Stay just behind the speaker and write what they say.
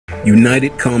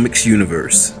United Comics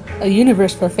Universe. A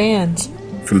universe for fans.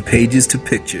 From pages to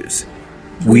pictures,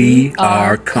 we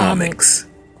are comics.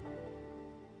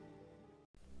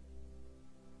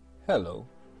 Hello.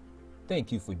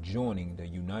 Thank you for joining the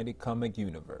United Comic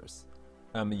Universe.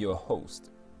 I'm your host,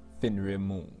 Fenrir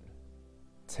Moon.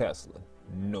 Tesla,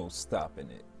 no stopping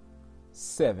it.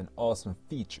 7 awesome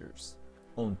features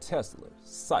on Tesla's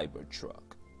Cybertruck.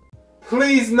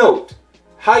 Please note,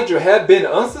 Hydra have been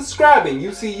unsubscribing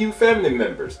UCU family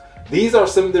members. These are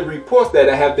some of the reports that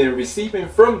I have been receiving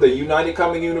from the United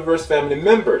Comic Universe family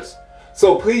members.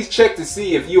 So please check to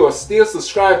see if you are still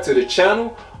subscribed to the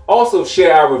channel. Also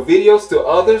share our videos to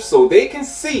others so they can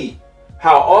see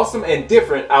how awesome and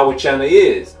different our channel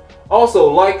is. Also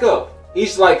like up.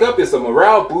 Each like up is a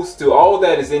morale boost to all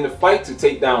that is in the fight to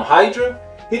take down Hydra.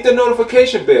 Hit the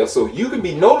notification bell so you can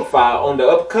be notified on the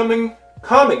upcoming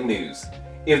comic news.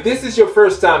 If this is your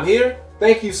first time here,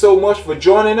 thank you so much for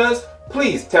joining us.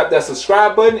 Please tap that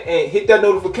subscribe button and hit that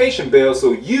notification bell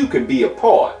so you can be a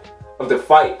part of the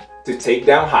fight to take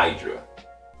down Hydra.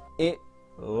 It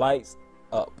lights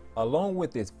up. Along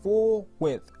with its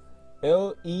full-width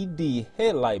LED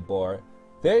headlight bar,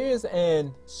 there is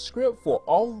an script for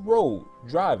off-road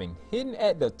driving hidden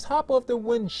at the top of the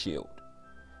windshield,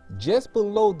 just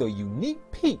below the unique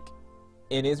peak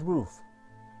in its roof.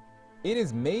 It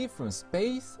is made from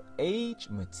space-age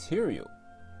material.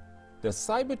 The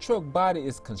Cybertruck body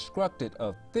is constructed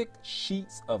of thick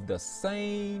sheets of the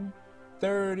same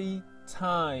 30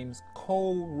 times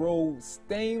cold rolled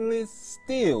stainless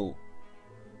steel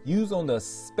used on the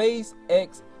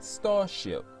SpaceX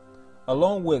Starship,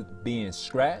 along with being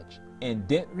scratch and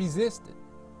dent resistant.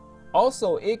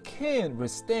 Also, it can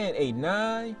withstand a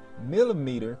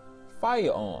 9mm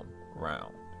firearm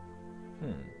round.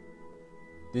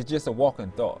 This is just a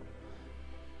walking thought.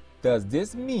 Does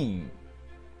this mean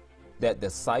that the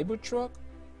Cybertruck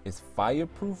is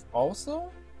fireproof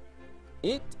also?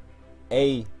 It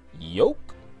a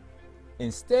yoke?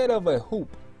 Instead of a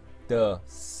hoop, the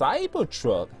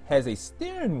Cybertruck has a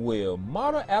steering wheel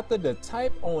modeled after the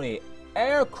type on an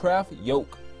aircraft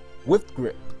yoke with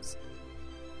grips.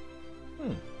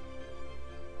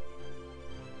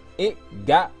 It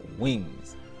got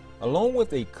wings, along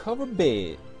with a covered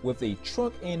bed with a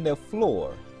trunk in the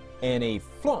floor and a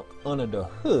flunk under the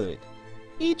hood.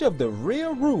 Each of the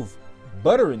rear roof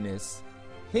butterness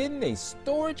hidden a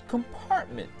storage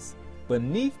compartments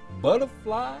beneath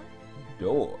butterfly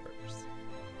doors.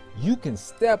 You can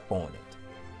step on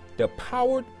it. The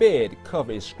powered bed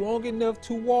cover is strong enough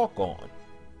to walk on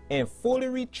and fully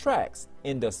retracts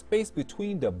in the space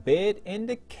between the bed and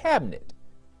the cabinet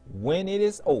when it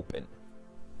is open.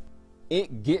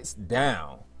 It gets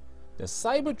down. The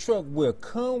Cybertruck will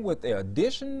come with an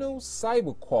additional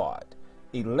Cyberquad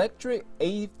electric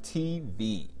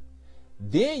ATV.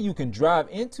 Then you can drive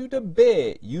into the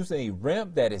bed using a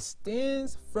ramp that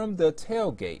extends from the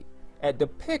tailgate. At the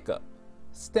pickup,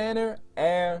 standard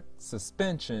air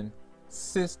suspension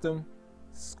system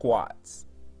squats.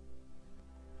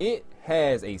 It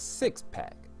has a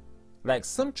 6-pack, like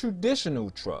some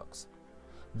traditional trucks.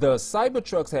 The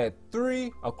Cybertrucks had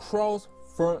 3 across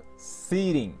front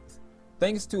seatings,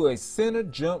 thanks to a center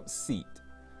jump seat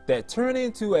that turned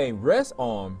into a rest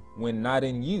arm when not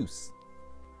in use.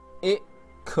 It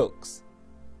cooks.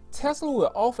 Tesla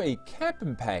will offer a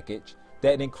camping package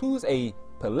that includes a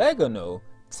polygonal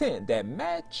tent that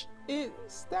match its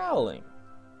styling,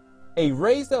 a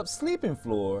raised up sleeping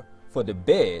floor for the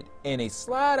bed, and a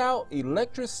slide out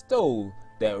electric stove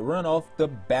that run off the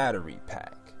battery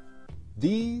pack.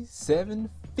 These 7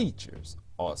 features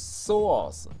are so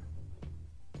awesome.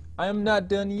 I am not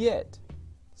done yet.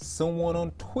 Someone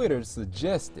on Twitter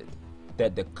suggested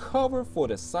that the cover for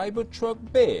the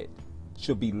Cybertruck bed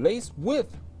should be laced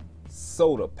with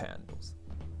solar panels.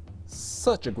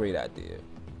 Such a great idea,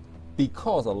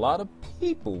 because a lot of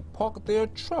people park their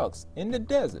trucks in the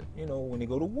desert, when they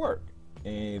go to work.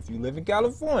 And if you live in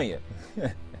California.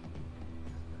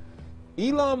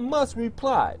 Elon Musk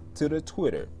replied to the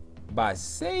Twitter by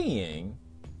saying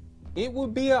it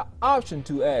would be an option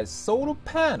to add solar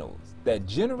panels that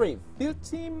generate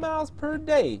 15 miles per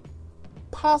day,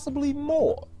 possibly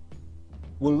more.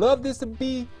 Would love this to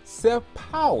be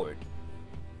self-powered.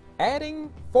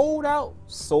 Adding fold-out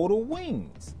solar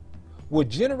wings would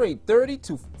generate 30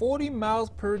 to 40 miles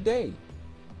per day.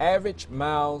 Average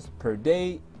miles per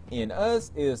day in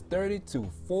us is 30 to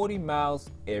 40 miles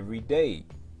every day.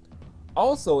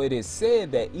 Also, it is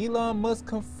said that Elon Musk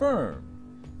confirmed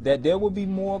that there will be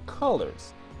more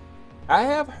colors. I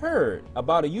have heard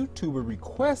about a YouTuber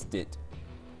requested,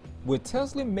 would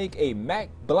Tesla make a matte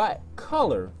black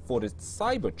color for the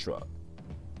Cybertruck?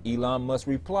 Elon Musk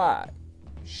replied,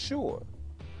 "Sure."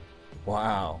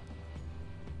 Wow.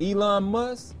 Elon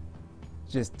Musk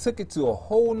just took it to a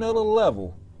whole nother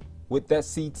level with that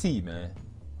CT, man.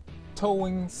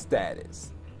 Towing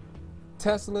status.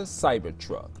 Tesla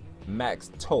Cybertruck,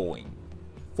 max towing,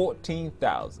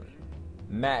 14,000.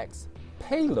 Max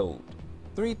payload,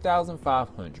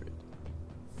 3,500.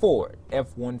 Ford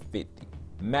F-150,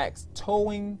 max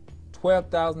towing,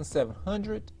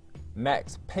 12,700.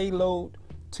 Max payload,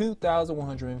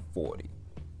 2,140.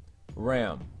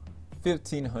 Ram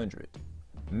 1,500.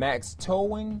 Max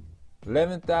towing,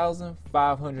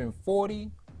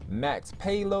 11,540. Max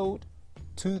payload,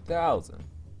 2,000.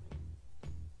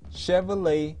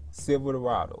 Chevrolet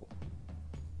Silverado.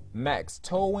 Max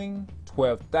towing,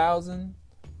 12,000.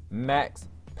 Max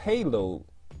payload,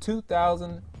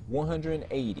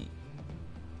 2,180.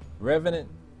 Revenant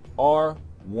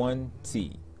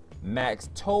R1T. Max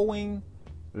towing,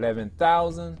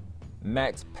 11,000.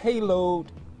 Max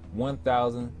payload,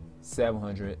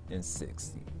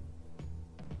 1,760.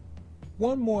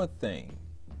 One more thing.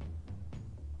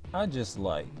 I just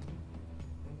like,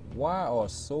 why are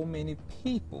so many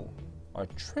people are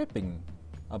tripping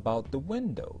about the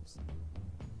windows?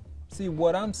 See,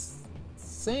 what I'm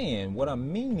saying, what I'm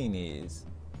meaning is,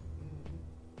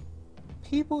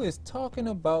 people is talking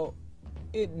about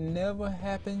it never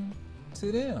happened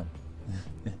to them.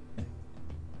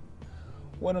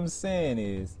 What I'm saying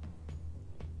is,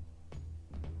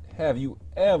 have you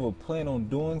ever planned on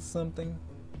doing something?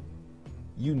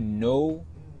 You know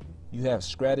you have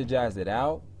strategized it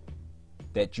out,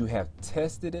 that you have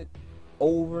tested it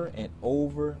over and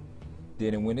over.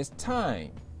 Then when it's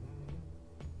time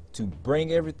to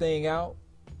bring everything out,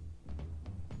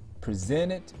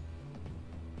 present it,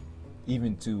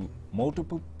 even to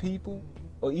multiple people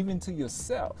or even to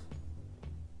yourself,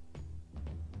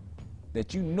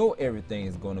 that you know everything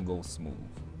is going to go smooth.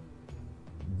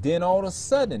 Then all of a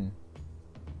sudden,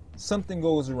 something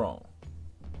goes wrong.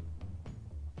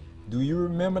 Do you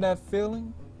remember that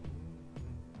feeling?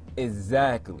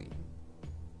 Exactly.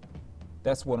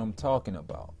 That's what I'm talking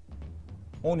about.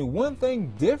 Only one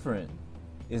thing different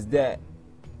is that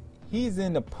he's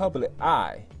in the public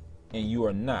eye and you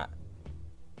are not.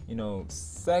 You know,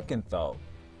 second thought,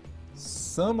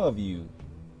 some of you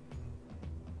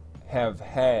have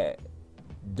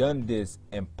done this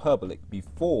in public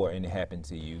before and it happened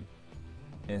to you,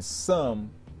 and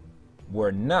some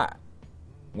were not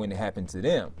when it happened to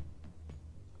them.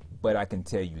 But I can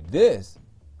tell you this,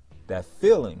 that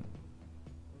feeling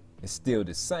is still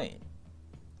the same.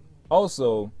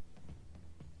 Also,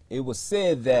 it was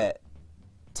said that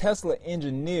Tesla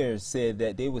engineers said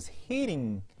that they was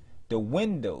heating the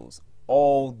windows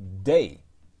all day.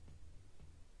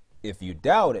 If you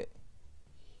doubt it,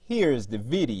 here's the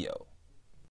video.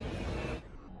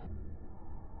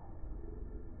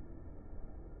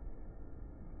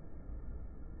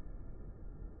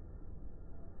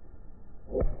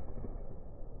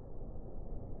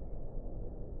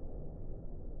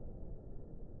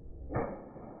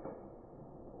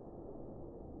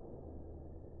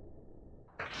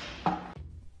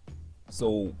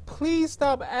 So please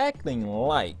stop acting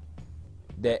like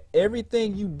that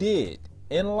everything you did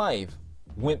in life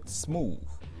went smooth.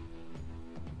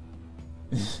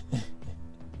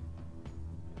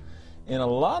 And a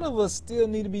lot of us still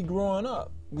need to be growing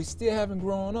up. We still haven't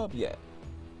grown up yet.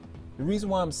 The reason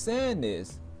why I'm saying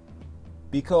this,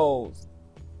 because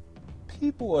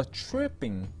people are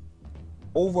tripping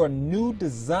over a new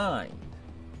design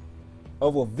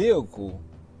of a vehicle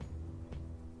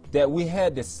that we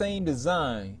had the same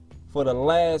design for the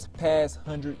past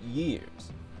 100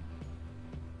 years.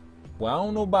 Well, I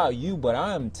don't know about you, but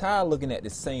I am tired of looking at the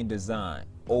same design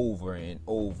over and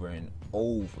over and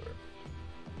over.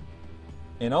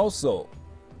 And also,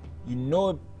 you know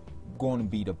it's going to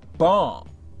be the bomb,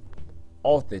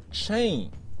 off the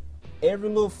chain. Every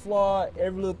little flaw,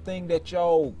 every little thing that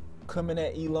y'all coming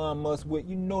at Elon Musk with,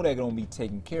 you know they're going to be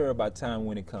taken care of by the time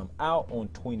when it come out on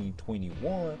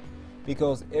 2021.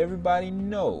 Because everybody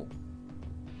know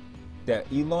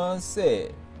that Elon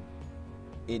said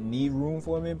it need room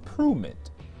for improvement.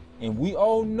 And we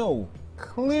all know,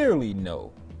 clearly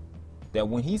know, that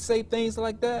when he say things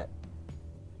like that,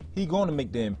 he going to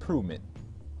make the improvement.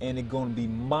 And it's going to be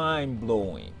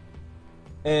mind-blowing.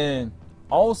 And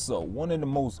also, one of the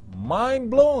most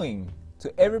mind-blowing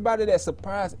to everybody that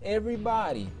surprised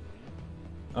everybody,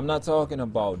 I'm not talking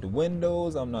about the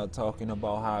windows, I'm not talking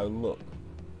about how it looked.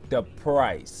 The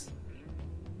price.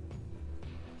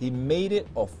 He made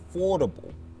it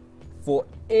affordable for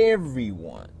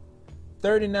everyone.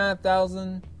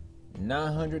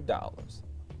 $39,900.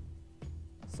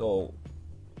 So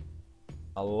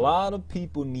A lot of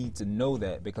people need to know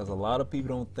that, because a lot of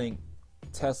people don't think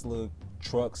Tesla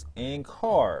trucks and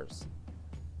cars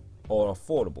are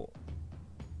affordable,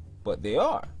 but they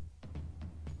are.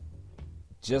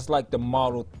 Just like the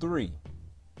Model 3,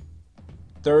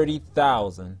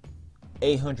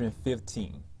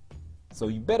 $30,815. So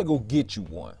you better go get you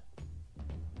one.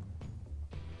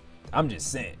 I'm just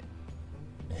saying.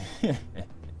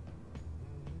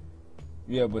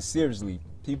 Yeah, but seriously,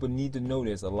 people need to know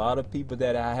this. A lot of people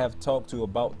that I have talked to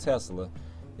about Tesla,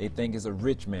 they think it's a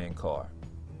rich man car.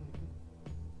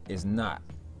 It's not.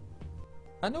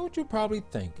 I know what you're probably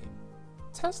thinking.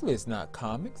 Tesla is not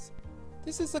comics.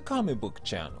 This is a comic book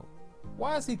channel.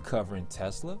 Why is he covering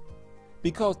Tesla?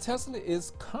 Because Tesla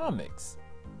is comics.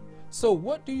 So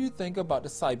what do you think about the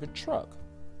Cybertruck?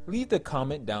 Leave the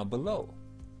comment down below.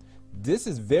 This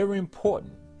is very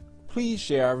important. Please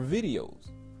share our videos.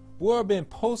 We've been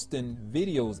posting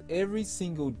videos every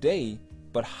single day,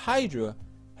 but Hydra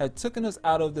had taken us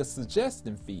out of the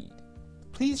suggestion feed.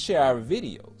 Please share our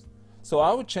videos so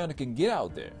our channel can get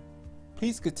out there.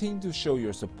 Please continue to show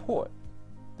your support.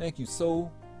 Thank you so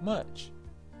much.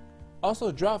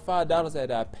 Also, drop $5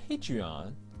 at our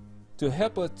Patreon to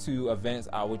help us to advance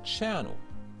our channel.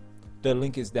 The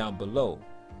link is down below.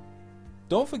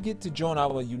 Don't forget to join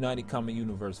our United Comic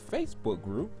Universe Facebook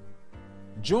group.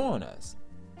 Join us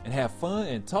and have fun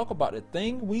and talk about the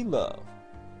thing we love,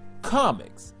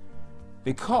 comics,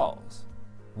 because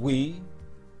we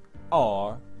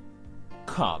are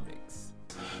comics.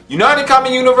 United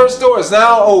Comic Universe store is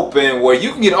now open, where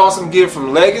you can get awesome gear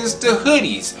from leggings to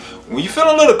hoodies. When you feel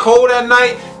a little cold at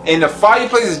night and the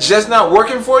fireplace is just not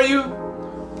working for you,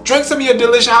 drink some of your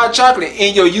delicious hot chocolate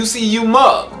in your UCU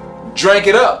mug. Drink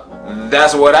it up.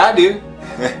 That's what I do.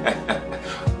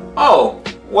 Oh,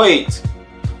 wait.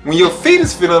 When your feet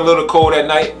is feeling a little cold at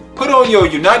night, put on your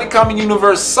United Comic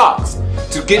Universe socks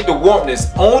to get the warmness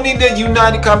only the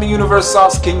United Comic Universe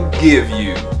socks can give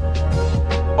you.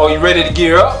 Are you ready to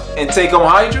gear up and take on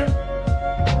Hydra?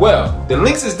 Well, the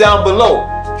links is down below.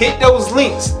 Hit those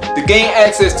links to gain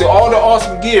access to all the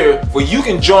awesome gear where you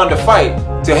can join the fight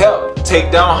to help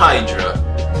take down Hydra.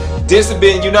 This has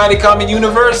been United Comic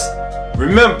Universe.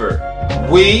 Remember,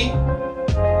 we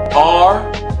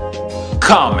are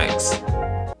comics.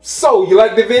 So, you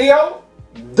like the video?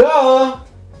 Duh!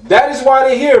 That is why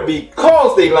they're here,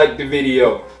 because they like the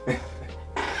video.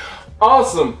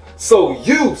 Awesome. So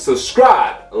you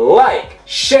subscribe, like,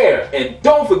 share, and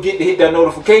don't forget to hit that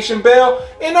notification bell,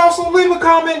 and also leave a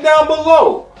comment down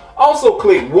below. Also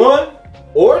click 1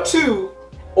 or 2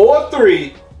 or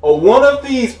 3 or one of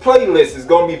these playlists is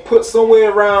going to be put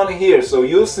somewhere around here, so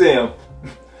you'll see them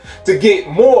to get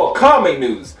more comic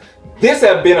news. This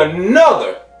has been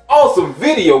another awesome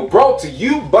video brought to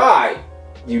you by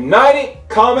United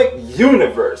Comic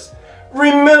Universe.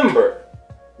 Remember,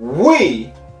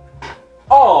 we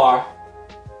are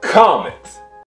comics.